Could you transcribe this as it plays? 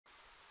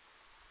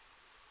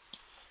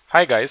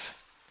Hi guys,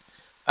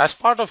 as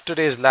part of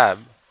today's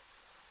lab,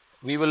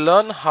 we will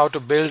learn how to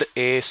build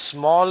a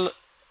small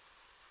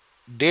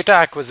data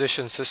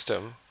acquisition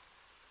system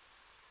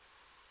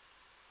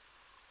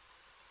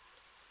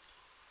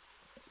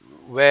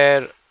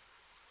where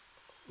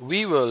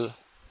we will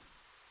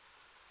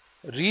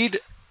read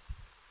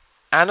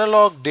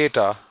analog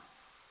data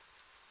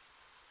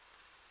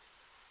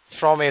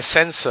from a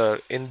sensor.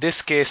 In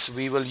this case,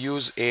 we will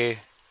use a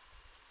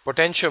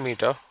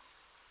potentiometer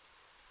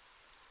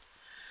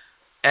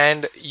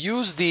and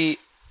use the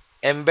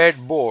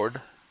mbed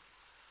board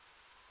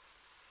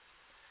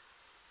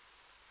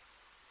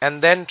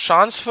and then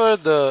transfer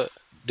the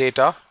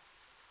data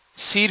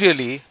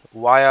serially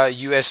via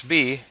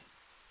USB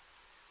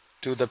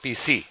to the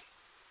PC.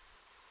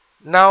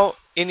 Now,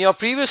 in your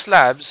previous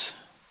labs,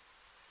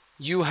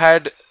 you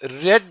had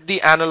read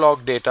the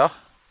analog data,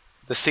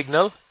 the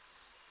signal,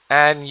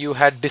 and you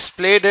had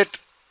displayed it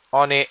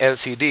on a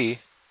LCD.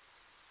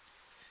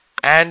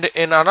 And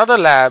in another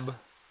lab,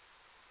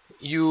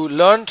 you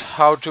learned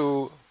how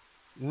to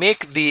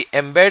make the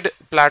mbed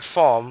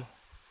platform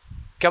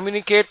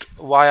communicate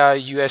via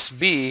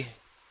USB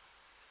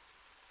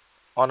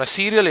on a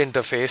serial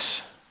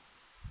interface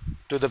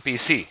to the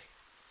PC.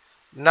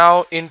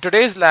 Now, in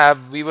today's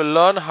lab, we will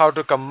learn how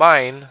to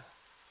combine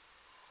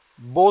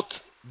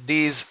both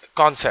these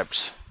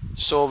concepts.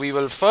 So we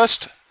will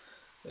first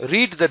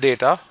read the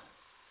data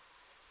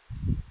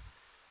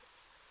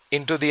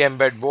into the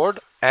mbed board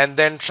and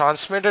then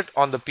transmit it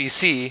on the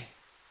PC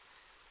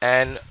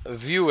and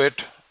view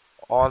it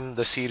on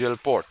the serial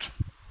port.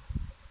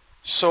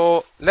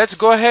 So let's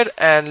go ahead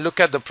and look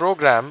at the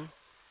program.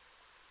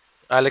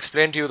 I'll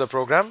explain to you the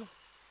program.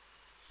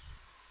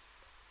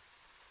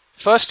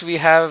 First we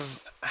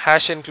have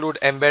 #include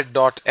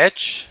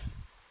mbed.h.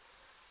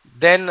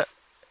 Then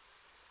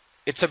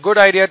it's a good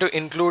idea to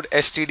include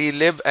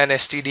stdlib and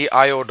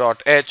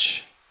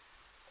stdio.h.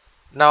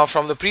 Now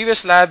from the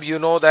previous lab, you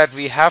know that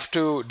we have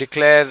to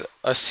declare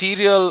a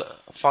serial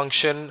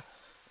function.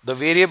 The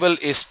variable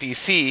is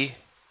PC,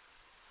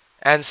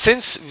 and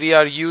since we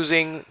are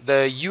using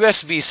the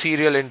USB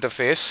serial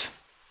interface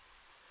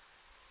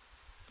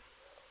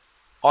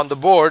on the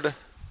board,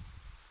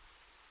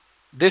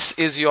 this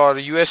is your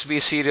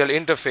USB serial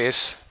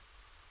interface.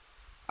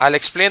 I'll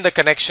explain the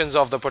connections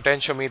of the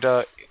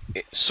potentiometer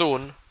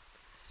soon.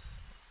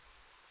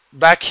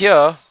 Back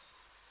here,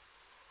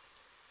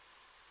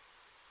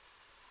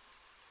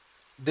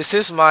 this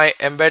is my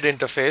mbed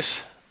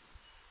interface,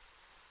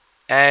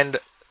 and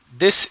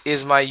this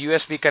is my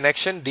USB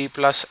connection D+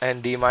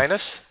 and D-,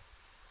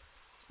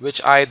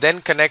 which I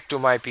then connect to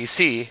my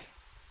PC,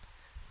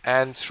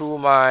 and through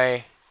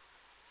my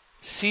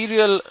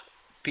serial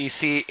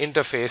PC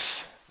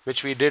interface,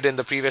 which we did in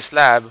the previous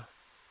lab,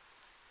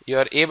 you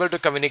are able to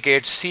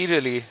communicate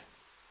serially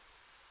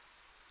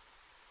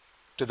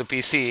to the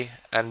PC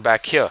and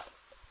back here.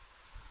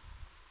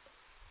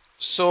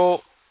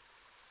 So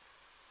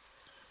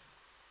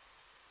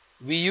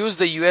we use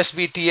the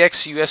USB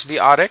TX, USB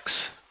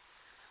RX,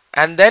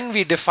 and then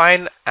we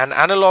define an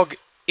analog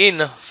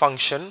in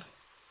function.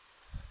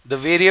 The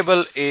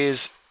variable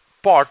is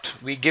port.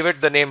 We give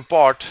it the name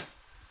port,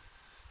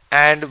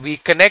 and we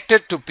connect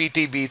it to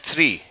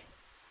PTB3.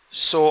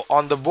 So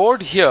on the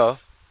board here,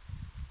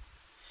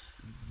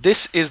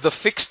 this is the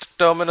fixed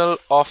terminal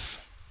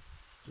of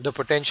the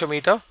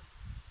potentiometer,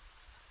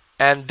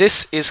 and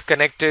this is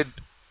connected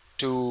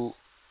to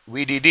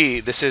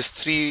VDD. This is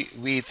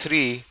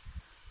 3V3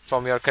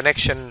 from your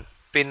connection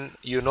pin,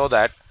 you know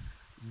that.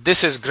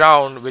 This is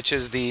ground, which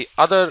is the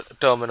other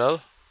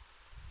terminal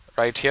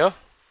right here,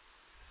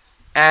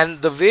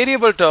 and the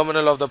variable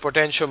terminal of the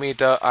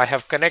potentiometer, I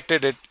have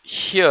connected it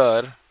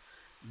here.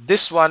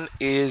 This one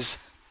is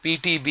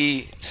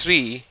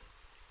PTB3.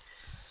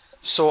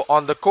 So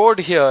on the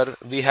code here,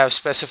 we have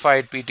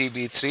specified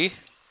PTB3.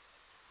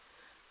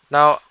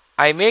 Now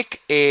I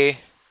make a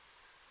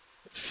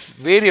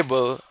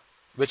variable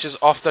which is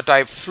of the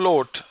type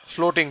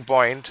floating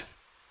point,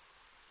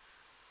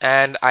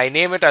 and I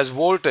name it as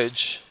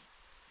voltage.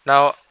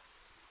 Now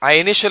I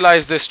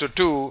initialize this to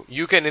 2.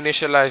 You can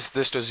initialize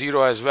this to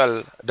 0 as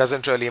well,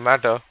 doesn't really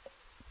matter.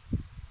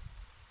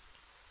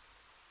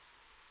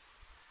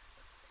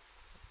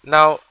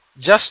 Now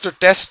just to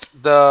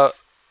test the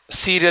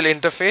serial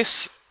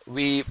interface,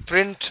 we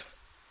print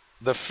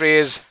the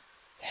phrase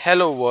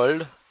hello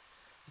world.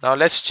 Now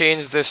let's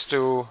change this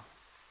to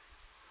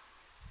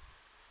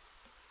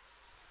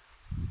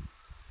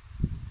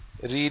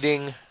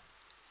reading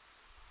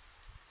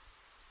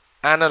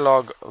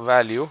analog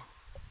value.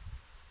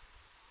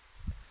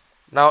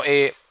 Now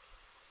a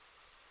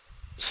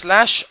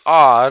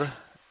 /r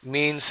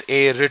means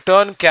a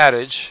return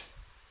carriage,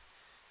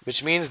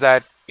 which means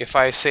that if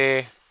I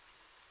say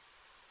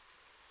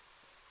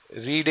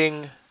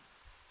reading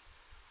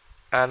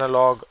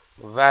analog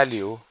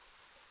value,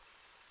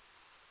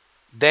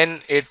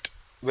 then it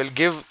will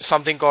give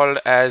something called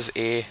as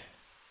a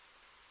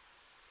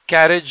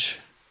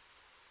carriage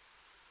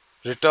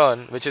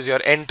return, which is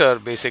your enter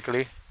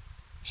basically.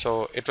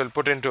 So it will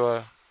put into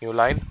a new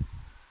line.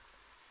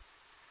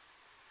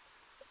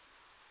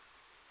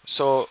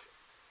 So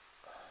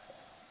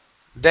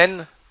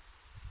then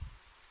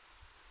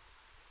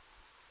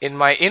in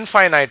my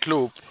infinite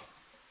loop,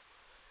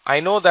 I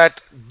know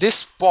that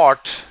this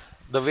pot,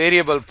 the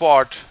variable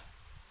pot,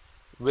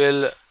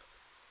 will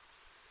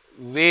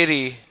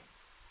vary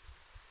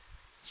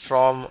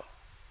from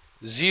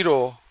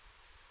 0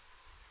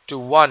 to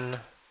 1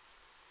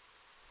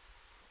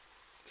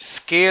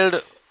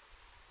 scaled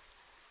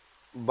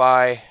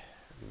by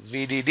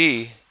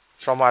VDD.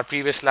 From our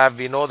previous lab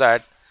we know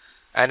that,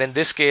 and in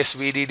this case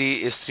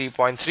VDD is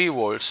 3.3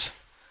 volts.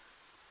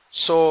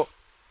 So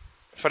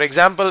for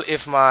example,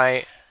 if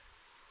my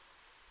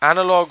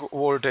analog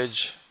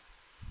voltage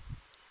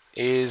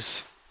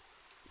is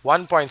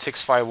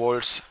 1.65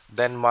 volts,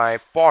 then my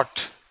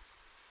pot,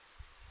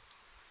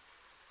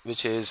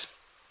 which is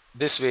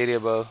this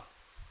variable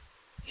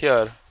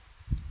here,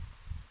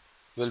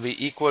 will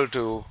be equal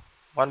to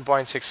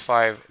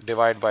 1.65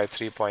 divided by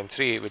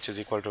 3.3, which is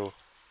equal to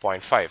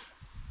 0.5.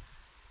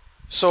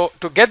 So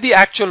to get the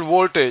actual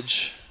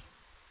voltage,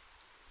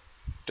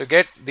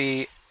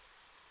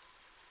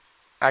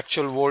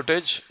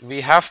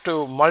 we have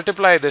to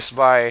multiply this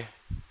by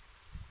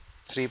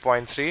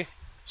 3.3.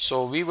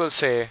 So we will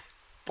say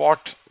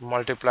pot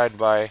multiplied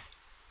by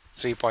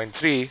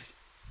 3.3.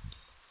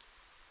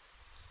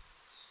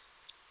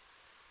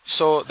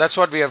 So that's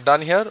what we have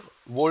done here.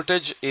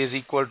 Voltage is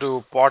equal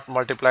to pot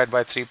multiplied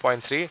by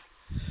 3.3.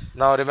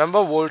 Now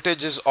remember,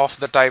 voltage is of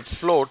the type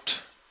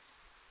float,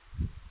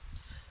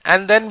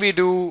 and then we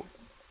do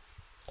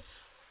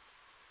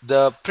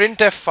the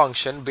printf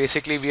function.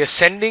 Basically we are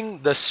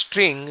sending the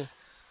string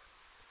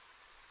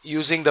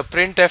using the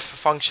printf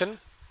function.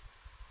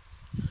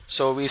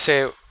 So we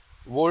say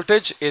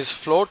voltage is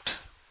float,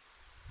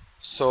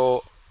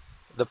 so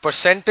the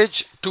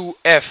percentage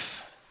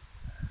 2f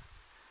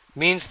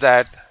means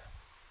that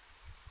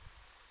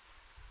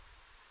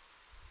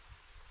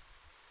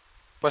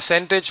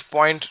percentage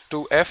point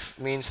 2f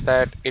means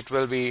that it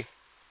will be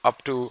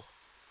up to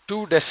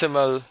 2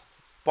 decimal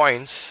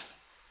points.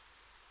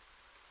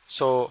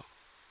 So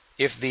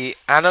if the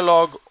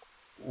analog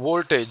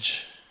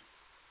voltage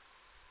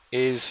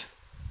is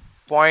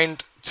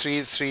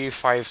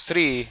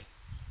 0.3353,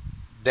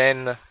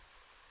 then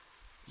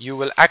you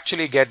will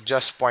actually get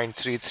just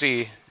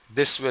 0.33.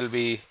 This will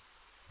be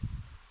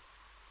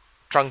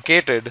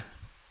truncated.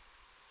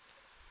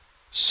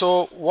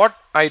 So what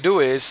I do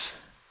is,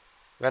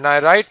 when I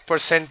write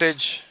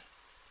percentage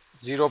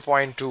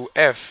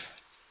 0.2f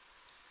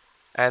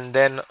and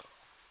then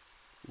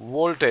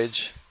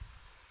voltage,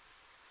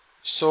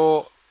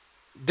 so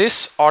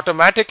this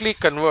automatically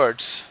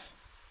converts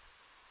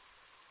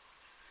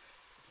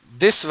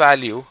this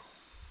value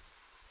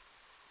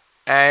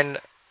and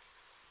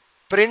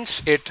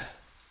prints it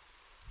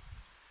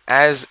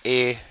as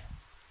a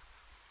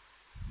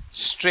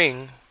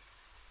string,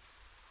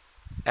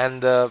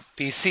 and the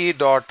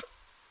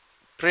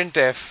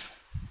pc.printf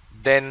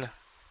then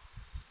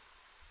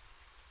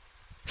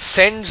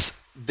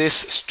sends this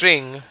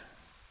string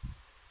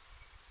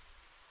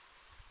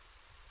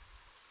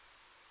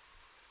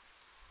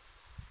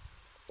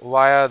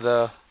via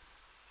the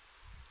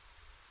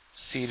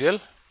serial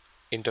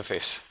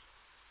interface.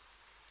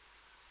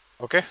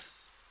 Okay,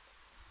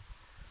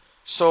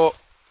 so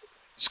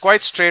it's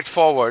quite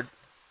straightforward.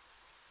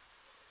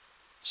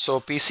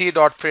 So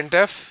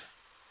pc.printf,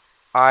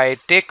 I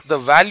take the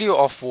value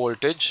of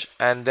voltage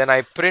and then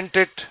I print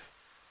it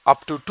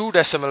up to 2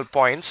 decimal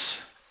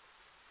points,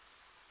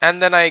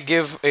 and then I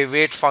give a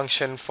wait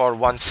function for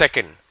 1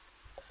 second.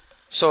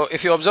 So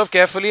if you observe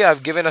carefully,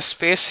 I've given a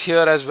space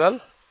here as well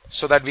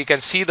so that we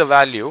can see the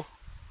value.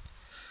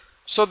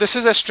 So this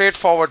is a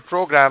straightforward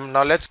program.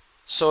 Now let's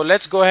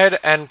go ahead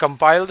and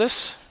compile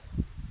this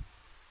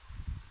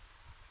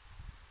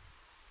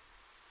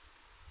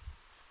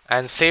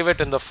and save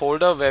it in the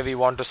folder where we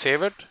want to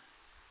save it.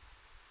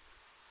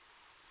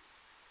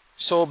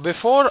 So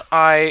before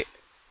I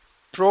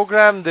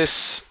program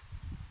this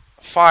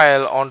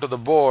file onto the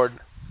board,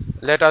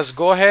 let us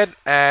go ahead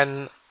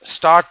and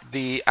start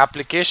the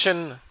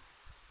application,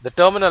 the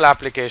terminal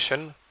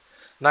application.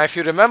 Now if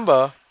you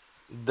remember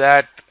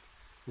that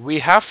we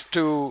have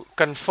to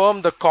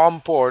confirm the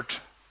COM port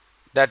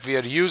that we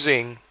are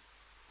using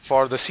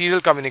for the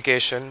serial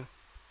communication.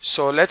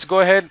 So let's go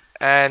ahead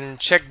and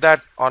check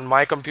that on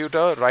my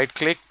computer. Right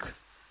click,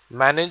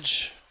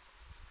 manage,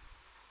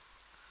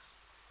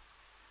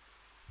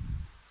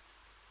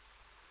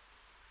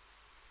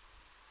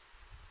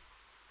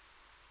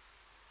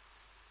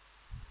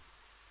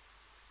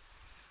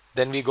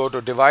 then we go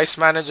to device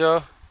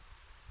manager,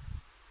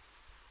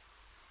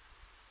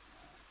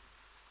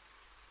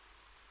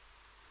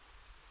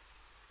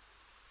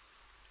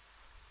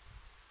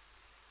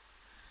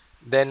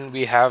 then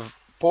we have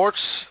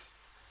ports,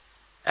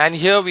 and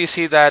here we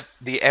see that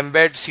the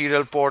mbed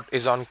serial port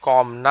is on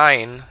COM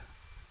 9.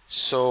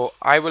 So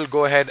I will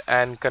go ahead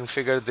and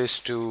configure this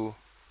to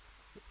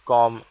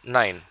COM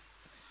 9.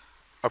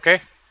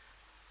 Okay,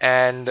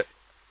 and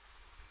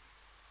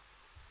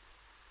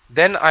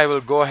then I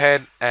will go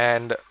ahead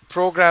and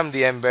program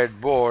the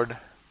mbed board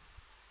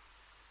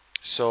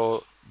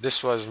So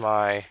this was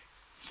my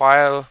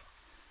file.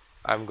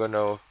 I'm going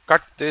to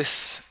cut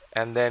this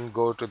and then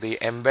go to the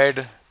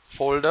embed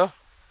folder.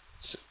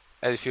 So,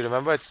 if you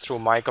remember, it's through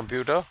my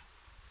computer.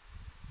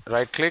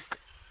 Right click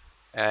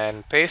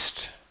and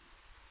paste.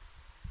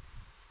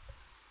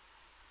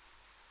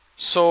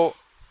 So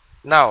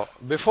now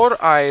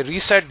before I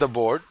reset the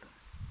board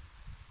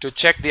to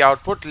check the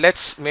output,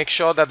 let's make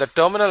sure that the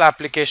terminal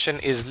application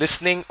is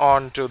listening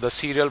on to the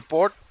serial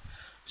port.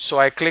 So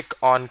I click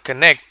on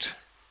connect.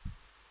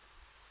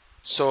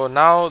 So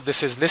now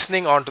this is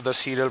listening onto the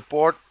serial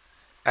port,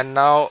 and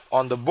now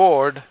on the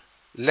board,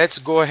 let's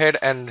go ahead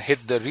and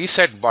hit the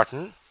reset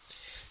button.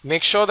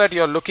 Make sure that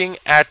you're looking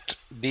at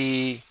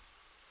the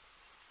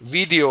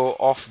video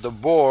of the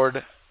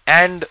board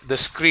and the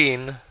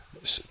screen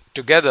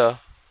together.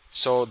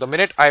 So the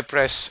minute I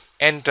press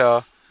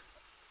enter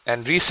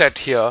and reset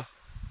here,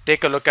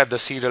 take a look at the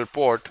serial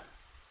port.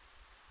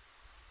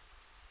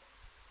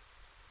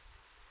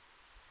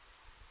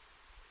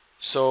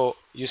 So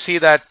you see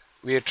that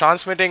we are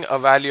transmitting a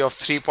value of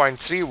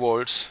 3.3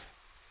 volts.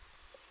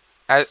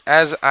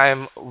 As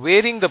I'm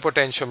varying the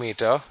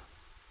potentiometer,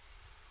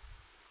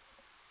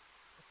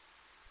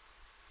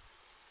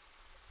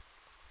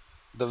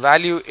 the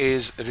value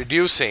is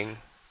reducing.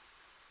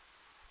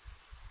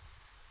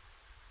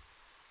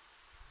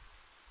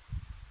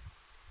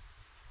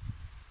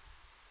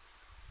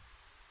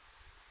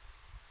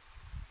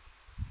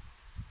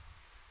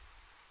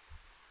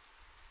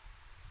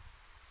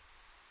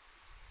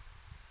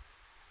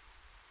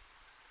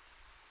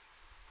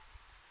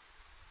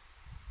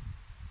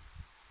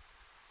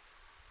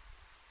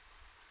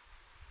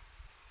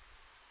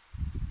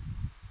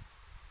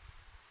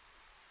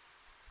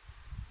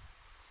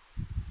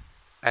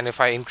 And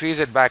if I increase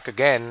it back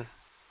again,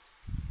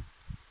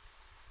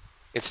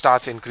 it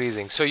starts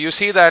increasing. So you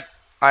see that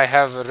I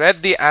have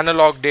read the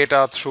analog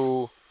data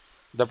through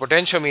the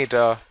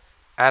potentiometer,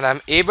 and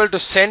I'm able to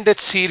send it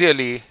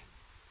serially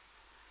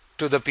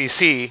to the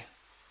PC.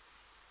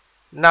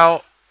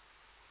 Now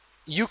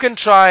you can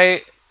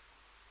try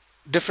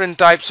different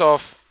types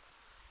of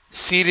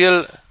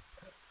serial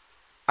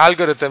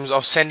algorithms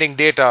of sending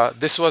data.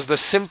 This was the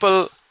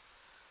simple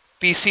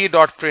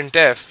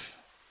pc.printf.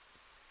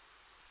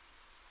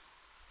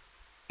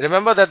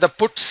 Remember that the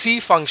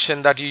putc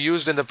function that you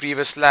used in the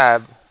previous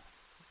lab,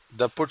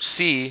 the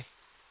putc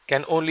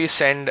can only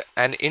send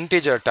an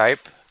integer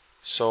type.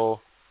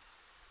 So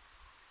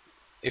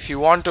if you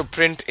want to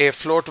print a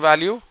float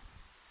value,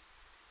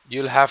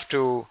 you'll have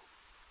to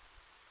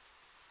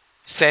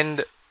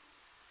send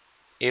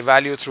a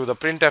value through the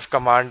printf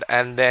command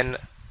and then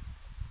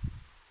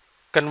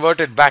convert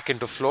it back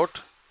into float.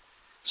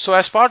 So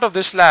as part of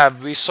this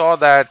lab, we saw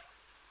that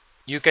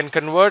you can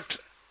convert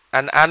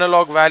an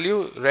analog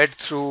value read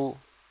through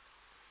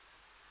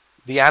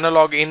the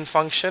analog in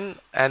function,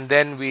 and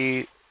then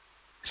we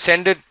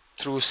send it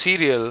through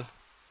serial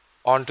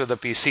onto the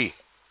PC.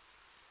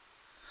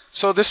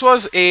 So this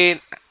was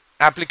an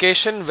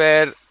application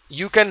where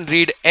you can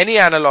read any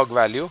analog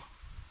value,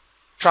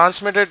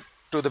 transmit it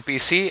to the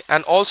PC,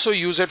 and also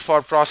use it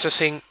for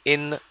processing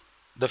in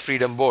the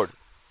Freedom board.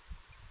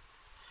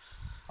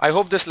 I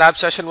hope this lab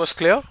session was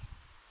clear.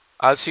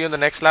 I'll see you in the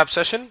next lab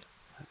session.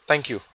 Thank you.